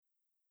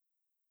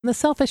The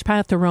Selfish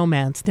Path to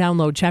Romance.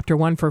 Download Chapter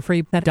 1 for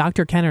free at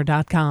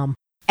drkenner.com.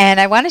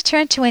 And I want to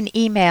turn to an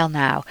email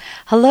now.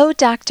 Hello,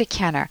 Dr.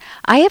 Kenner.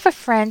 I have a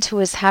friend who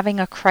is having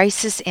a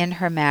crisis in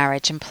her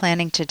marriage and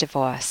planning to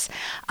divorce.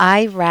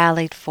 I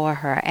rallied for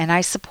her and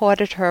I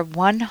supported her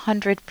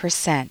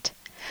 100%.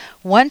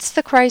 Once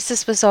the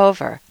crisis was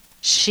over,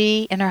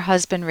 she and her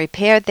husband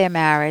repaired their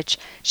marriage.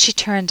 She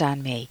turned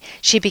on me.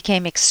 She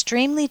became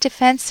extremely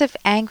defensive,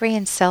 angry,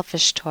 and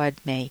selfish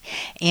toward me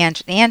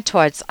and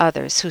towards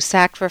others who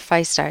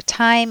sacrificed our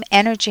time,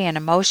 energy, and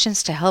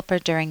emotions to help her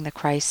during the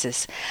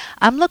crisis.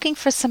 I'm looking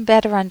for some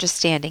better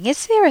understanding.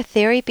 Is there a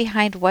theory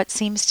behind what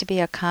seems to be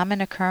a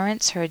common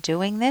occurrence, her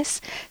doing this?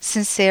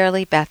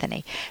 Sincerely,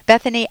 Bethany.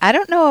 Bethany, I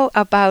don't know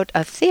about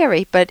a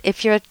theory, but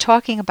if you're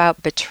talking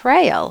about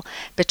betrayal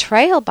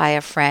by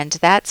a friend,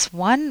 that's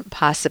one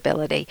possibility.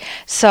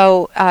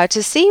 So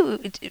to see,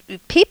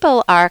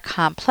 people are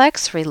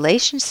complex,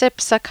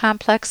 relationships are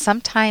complex,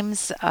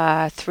 sometimes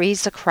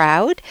three's a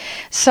crowd.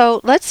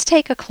 So let's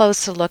take a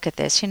closer look at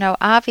this. You know,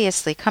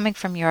 obviously, coming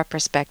from your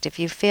perspective,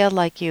 you feel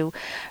like you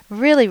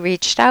really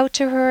reached out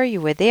to her, you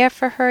were there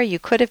for her, you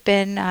could have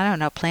been, I don't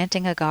know,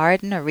 planting a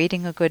garden or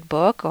reading a good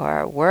book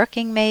or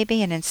working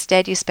maybe, and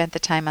instead you spent the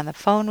time on the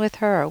phone with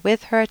her or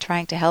with her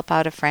trying to help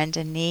out a friend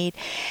in need,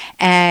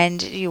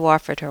 and you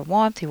offered her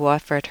warmth, you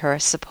offered her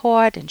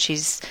support, and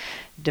she's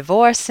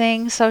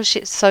divorcing,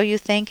 so you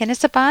think, and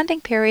it's a bonding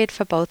period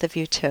for both of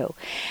you too.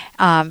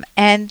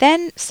 And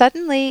then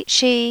suddenly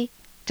she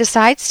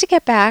decides to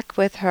get back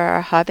with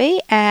her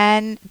hubby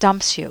and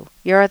dumps you.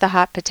 You're the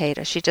hot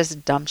potato. She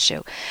just dumps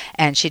you.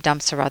 And she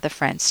dumps her other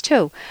friends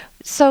too.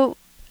 So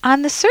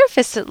on the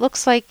surface, it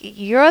looks like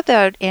you're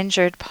the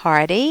injured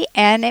party,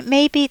 and that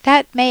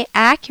may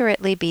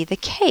accurately be the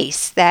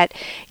case, that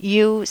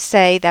you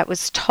say that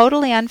was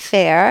totally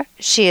unfair.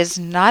 She is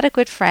not a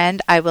good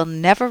friend. I will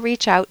never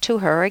reach out to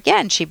her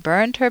again. She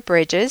burned her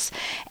bridges,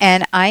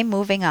 and I'm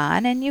moving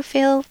on, and you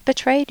feel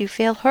betrayed. You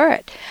feel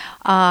hurt.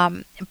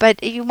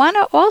 But you want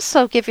to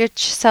also give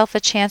yourself a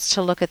chance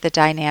to look at the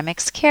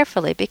dynamics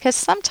carefully, because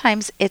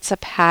sometimes it's a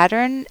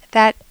pattern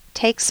that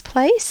takes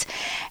place,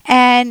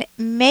 and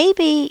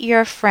maybe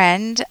your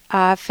friend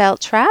felt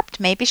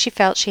trapped. Maybe she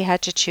felt she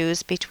had to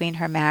choose between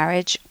her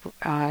marriage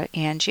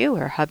and you,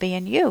 her hubby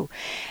and you.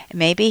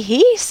 Maybe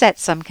he set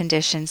some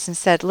conditions and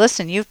said,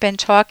 listen, you've been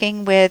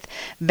talking with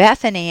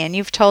Bethany and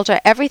you've told her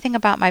everything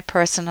about my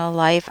personal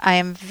life. I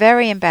am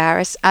very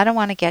embarrassed. I don't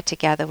want to get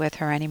together with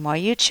her anymore.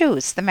 You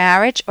choose the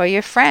marriage or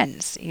your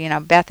friends, you know,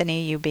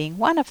 Bethany, you being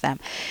one of them.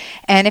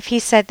 And if he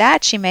said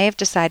that, she may have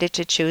decided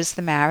to choose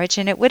the marriage,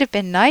 and it would have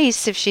been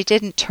nice if she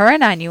didn't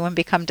turn on you and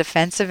become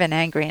defensive and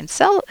angry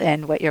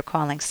and what you're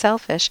calling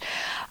selfish.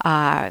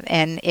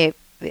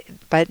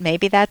 But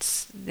maybe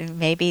that's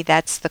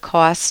the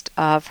cost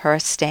of her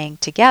staying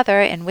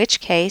together, in which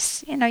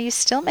case, you know, you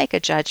still make a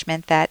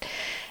judgment that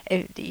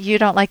you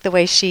don't like the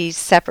way she's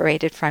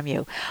separated from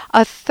you.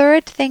 A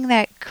third thing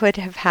that could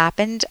have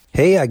happened.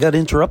 Hey, I got to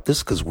interrupt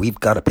this because we've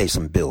got to pay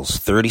some bills.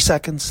 30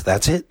 seconds,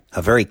 that's it.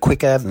 A very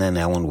quick ad, and then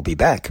Ellen will be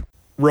back.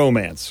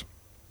 Romance.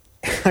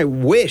 I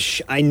wish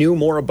I knew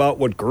more about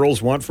what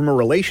girls want from a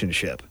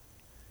relationship.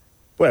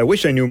 Boy, I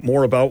wish I knew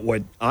more about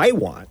what I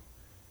want.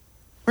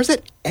 Where's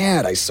that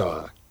ad I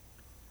saw?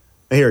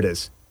 Here it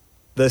is.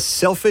 The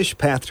Selfish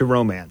Path to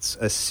Romance,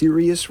 a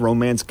serious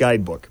romance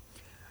guidebook.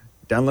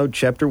 Download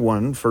Chapter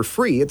 1 for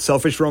free at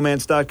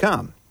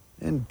selfishromance.com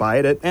and buy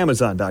it at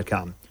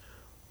amazon.com.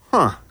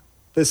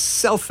 The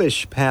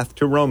Selfish Path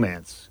to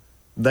Romance.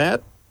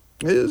 That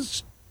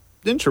is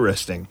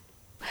interesting.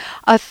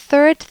 A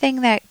third thing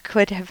that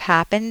could have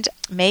happened,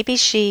 maybe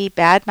she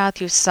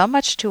badmouthed you so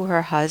much to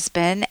her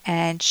husband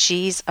and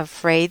she's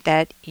afraid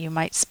that you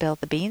might spill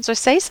the beans or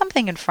say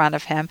something in front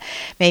of him,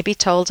 maybe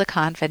told a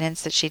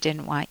confidence that she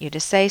didn't want you to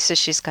say, so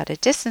she's got to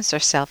distance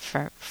herself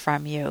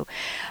from you.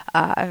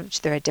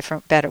 There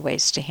are better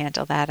ways to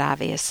handle that,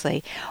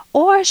 obviously.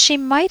 Or she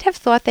might have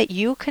thought that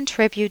you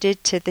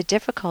contributed to the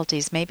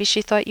difficulties. Maybe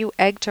she thought you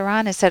egged her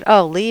on and said,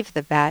 "Oh, leave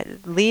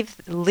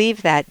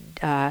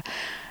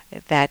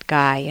that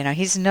guy, you know,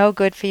 he's no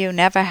good for you,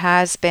 never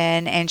has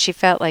been," and she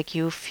felt like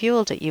you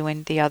fueled it, you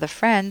and the other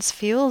friends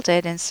fueled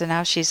it, and so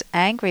now she's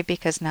angry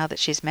because now that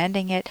she's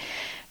mending it,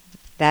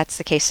 that's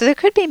the case. So there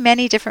could be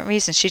many different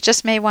reasons. She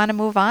just may want to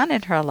move on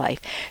in her life.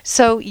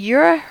 So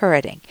you're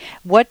hurting.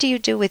 What do you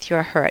do with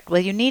your hurt?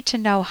 Well, you need to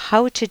know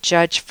how to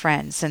judge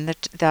friends, and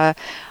the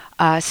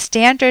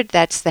standard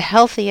that's the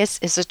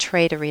healthiest is a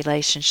trade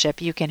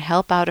relationship. You can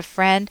help out a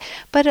friend,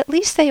 but at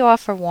least they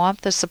offer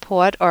warmth or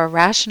support or a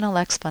rational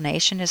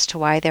explanation as to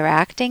why they're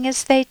acting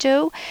as they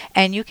do,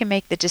 and you can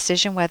make the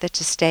decision whether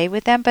to stay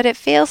with them. But it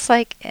feels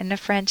like in a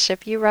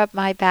friendship, you rub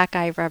my back,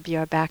 I rub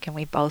your back, and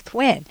we both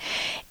win.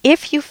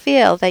 If you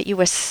feel that you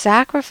are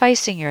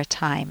sacrificing your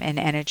time and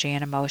energy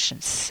and emotion,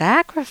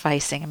 I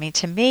mean,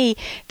 to me,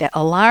 the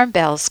alarm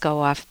bells go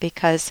off,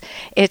 because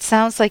it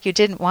sounds like you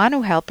didn't want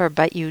to help her,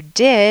 but you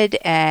did,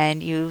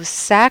 and you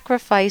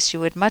sacrificed. You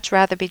would much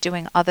rather be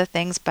doing other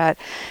things, but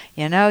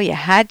you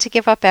had to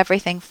give up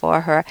everything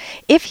for her.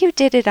 If you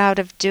did it out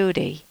of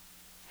duty,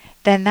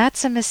 then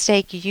that's a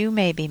mistake you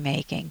may be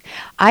making.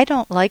 I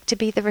don't like to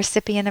be the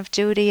recipient of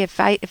duty.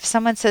 If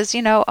someone says,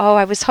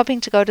 I was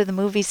hoping to go to the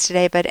movies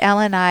today, but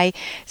Ellen and I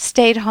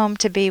stayed home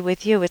to be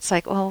with you, it's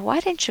like, well, why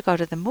didn't you go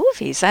to the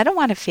movies? I don't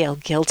want to feel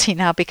guilty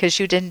now because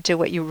you didn't do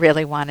what you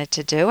really wanted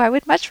to do. I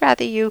would much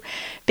rather you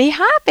be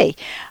happy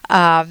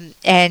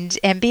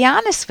and be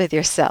honest with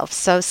yourself.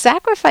 So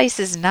sacrifice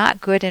is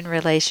not good in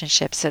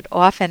relationships. It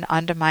often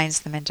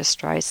undermines them and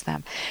destroys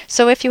them.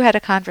 So if you had a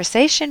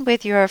conversation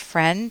with your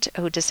friend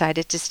who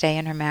decided to stay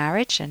in her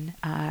marriage and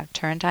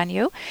turned on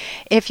you,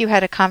 if you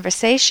had a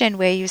conversation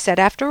where you said,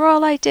 after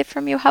all I did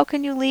from you, how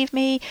can you leave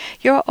me?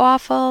 You're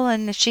awful.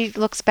 And she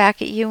looks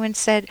back at you and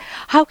said,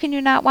 how can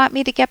you not want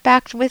me to get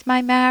back with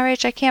my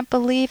marriage? I can't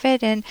believe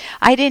it. And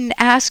I didn't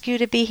ask you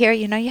to be here.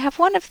 You have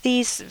one of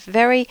these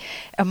very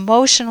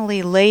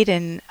emotionally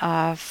laden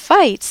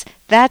fights.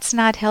 That's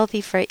not healthy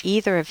for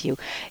either of you.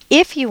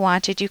 If you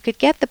wanted, you could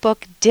get the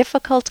book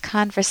Difficult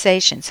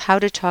Conversations, How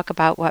to Talk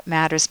About What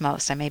Matters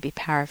Most. I may be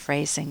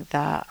paraphrasing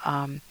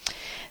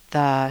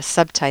the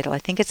subtitle. I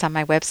think it's on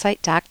my website,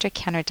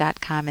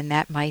 drkenner.com, and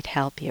that might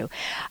help you.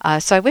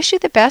 So I wish you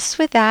the best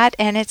with that,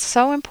 and it's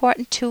so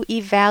important to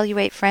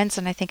evaluate friends,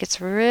 and I think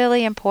it's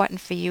really important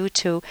for you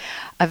to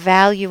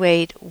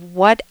evaluate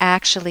what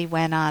actually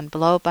went on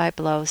blow by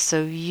blow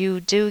so you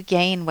do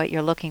gain what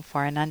you're looking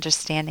for, an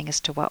understanding as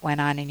to what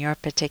went on in your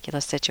particular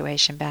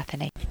situation,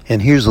 Bethany.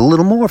 And here's a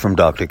little more from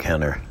Dr.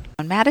 Kenner.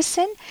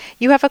 Madison,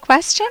 you have a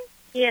question?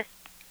 Yes.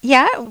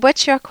 Yeah?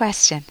 What's your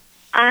question?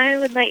 I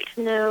would like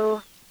to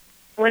know,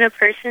 when a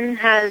person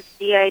has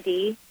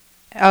DID,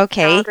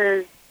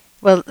 okay.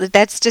 Well,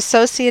 that's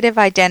dissociative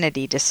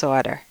identity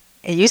disorder.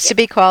 It used to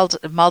be called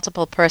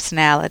multiple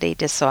personality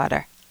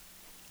disorder.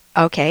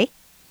 Okay.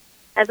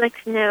 I'd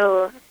like to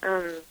know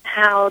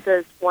how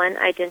does one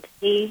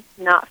identity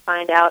not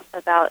find out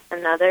about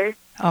another?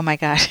 Oh my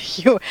God,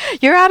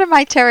 you're out of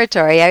my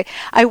territory.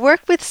 I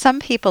work with some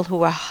people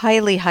who are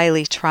highly,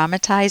 highly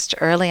traumatized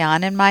early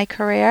on in my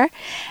career,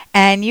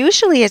 and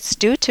usually it's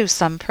due to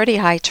some pretty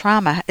high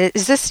trauma.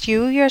 Is this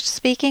you're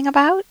speaking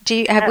about?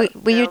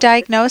 Were you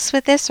diagnosed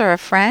with this or a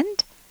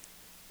friend?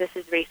 This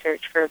is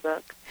research for a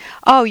book.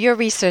 Oh, you're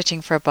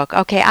researching for a book.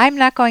 Okay, I'm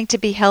not going to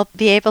be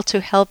able to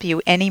help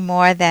you any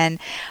more than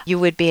you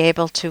would be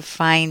able to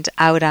find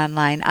out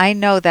online. I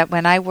know that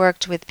when I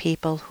worked with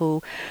people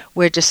who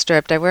were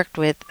disturbed, I worked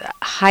with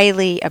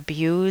highly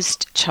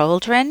abused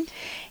children,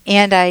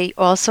 and I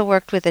also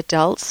worked with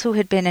adults who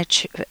had been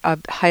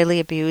highly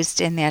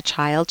abused in their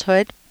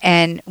childhood.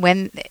 And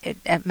when,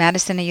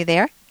 Madison, are you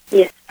there?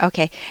 Yes.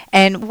 Okay.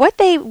 And what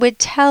they would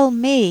tell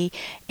me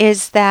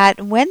is that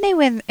when they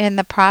were in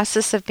the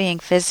process of being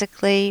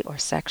physically or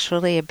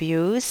sexually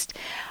abused,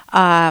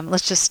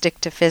 let's just stick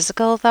to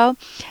physical though,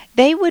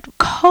 they would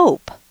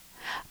cope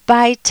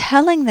by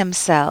telling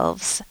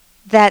themselves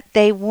that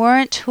they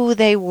weren't who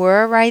they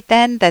were right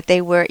then, that they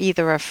were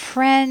either a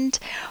friend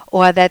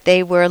or that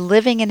they were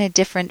living in a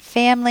different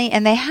family,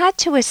 and they had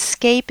to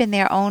escape in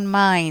their own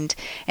mind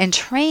and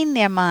train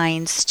their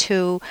minds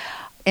to,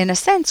 in a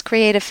sense,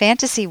 create a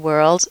fantasy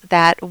world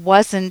that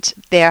wasn't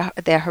their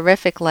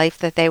horrific life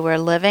that they were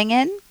living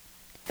in.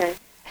 Okay.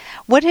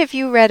 What have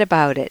you read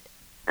about it?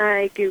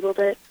 I Googled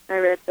it. I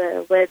read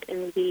the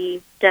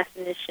WebMD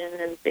definition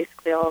and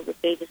basically all of the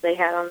pages they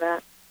had on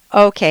that.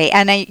 Okay,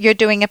 and you're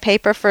doing a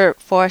paper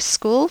for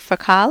school, for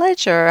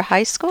college, or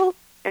high school?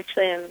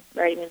 Actually, I'm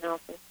writing a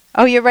novel.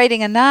 Oh, you're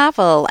writing a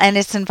novel, and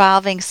it's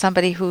involving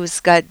somebody who's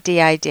got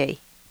DID.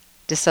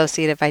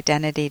 Dissociative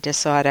identity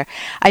disorder.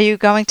 Are you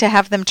going to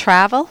have them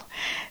travel?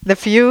 The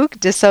fugue,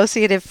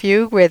 dissociative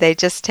fugue, where they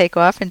just take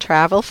off and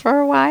travel for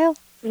a while?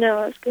 No,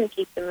 I was going to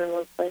keep them in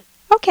one place.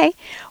 Okay.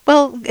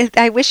 Well,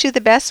 I wish you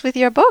the best with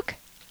your book.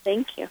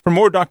 Thank you. For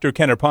more Dr.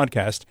 Kenner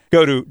podcast,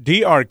 go to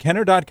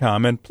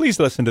drkenner.com and please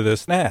listen to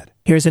this ad.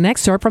 Here's an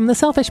excerpt from The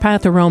Selfish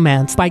Path to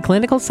Romance by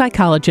clinical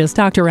psychologist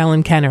Dr.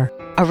 Ellen Kenner.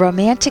 A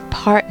romantic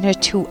partner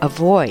to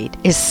avoid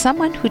is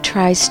someone who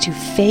tries to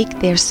fake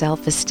their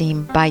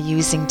self-esteem by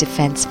using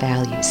defense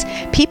values.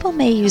 People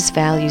may use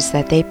values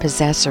that they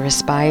possess or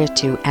aspire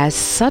to as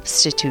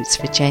substitutes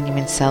for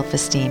genuine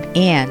self-esteem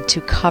and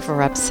to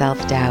cover up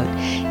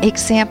self-doubt.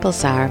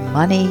 Examples are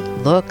money,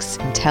 looks,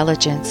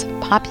 intelligence,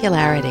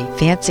 popularity,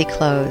 fancy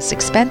clothes,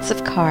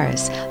 expensive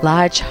cars,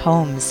 large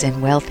homes in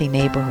wealthy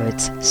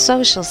neighborhoods,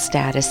 social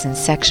status, and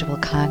sexual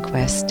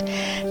conquest.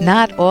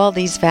 Not all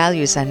these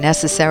values are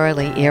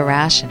necessarily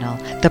irrational.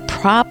 The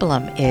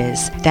problem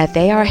is that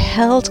they are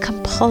held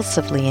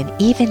compulsively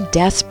and even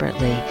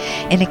desperately.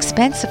 An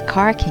expensive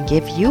car can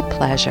give you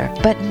pleasure,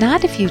 but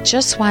not if you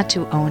just want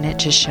to own it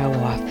to show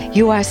off.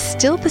 You are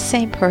still the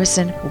same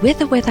person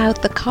with or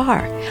without the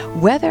car.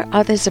 Whether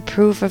others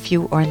approve of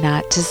you or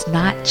not does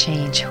not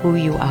change who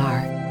you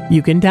are.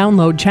 You can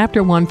download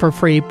Chapter 1 for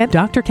free at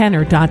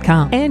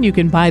drkenner.com, and you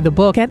can buy the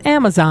book at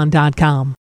amazon.com.